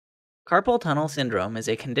Carpal tunnel syndrome is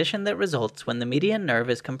a condition that results when the median nerve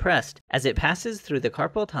is compressed as it passes through the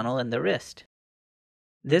carpal tunnel in the wrist.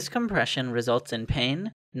 This compression results in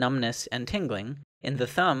pain, numbness, and tingling in the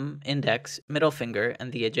thumb, index, middle finger,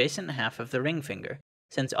 and the adjacent half of the ring finger,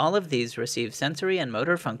 since all of these receive sensory and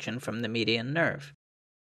motor function from the median nerve.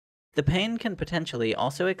 The pain can potentially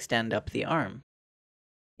also extend up the arm.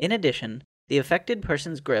 In addition, the affected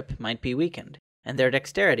person's grip might be weakened, and their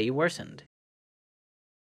dexterity worsened.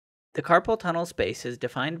 The carpal tunnel space is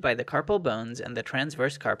defined by the carpal bones and the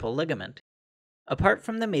transverse carpal ligament. Apart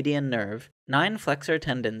from the median nerve, 9 flexor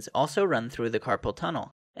tendons also run through the carpal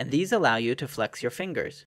tunnel, and these allow you to flex your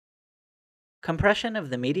fingers. Compression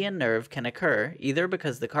of the median nerve can occur either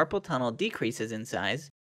because the carpal tunnel decreases in size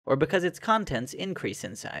or because its contents increase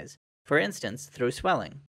in size, for instance through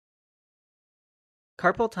swelling.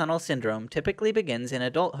 Carpal tunnel syndrome typically begins in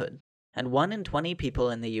adulthood, and 1 in 20 people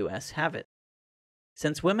in the US have it.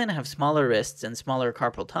 Since women have smaller wrists and smaller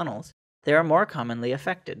carpal tunnels, they are more commonly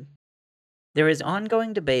affected. There is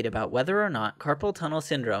ongoing debate about whether or not carpal tunnel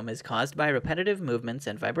syndrome is caused by repetitive movements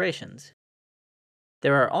and vibrations.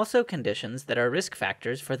 There are also conditions that are risk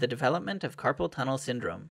factors for the development of carpal tunnel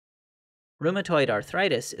syndrome. Rheumatoid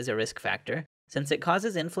arthritis is a risk factor since it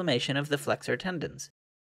causes inflammation of the flexor tendons.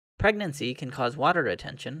 Pregnancy can cause water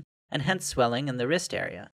retention and hence swelling in the wrist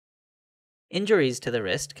area. Injuries to the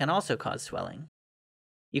wrist can also cause swelling.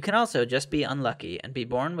 You can also just be unlucky and be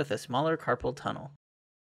born with a smaller carpal tunnel.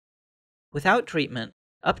 Without treatment,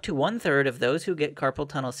 up to 1/3 of those who get carpal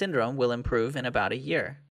tunnel syndrome will improve in about a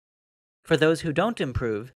year. For those who don't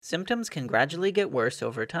improve, symptoms can gradually get worse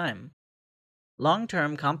over time.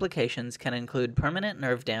 Long-term complications can include permanent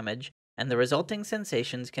nerve damage, and the resulting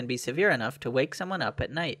sensations can be severe enough to wake someone up at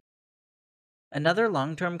night. Another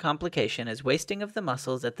long-term complication is wasting of the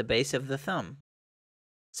muscles at the base of the thumb.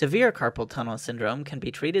 Severe carpal tunnel syndrome can be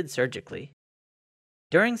treated surgically.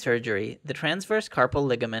 During surgery, the transverse carpal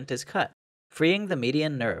ligament is cut, freeing the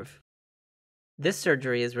median nerve. This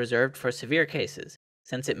surgery is reserved for severe cases,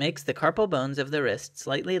 since it makes the carpal bones of the wrist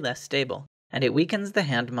slightly less stable, and it weakens the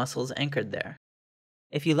hand muscles anchored there.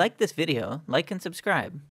 If you like this video, like and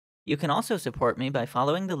subscribe. You can also support me by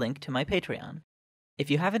following the link to my Patreon. If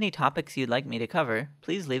you have any topics you'd like me to cover,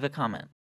 please leave a comment.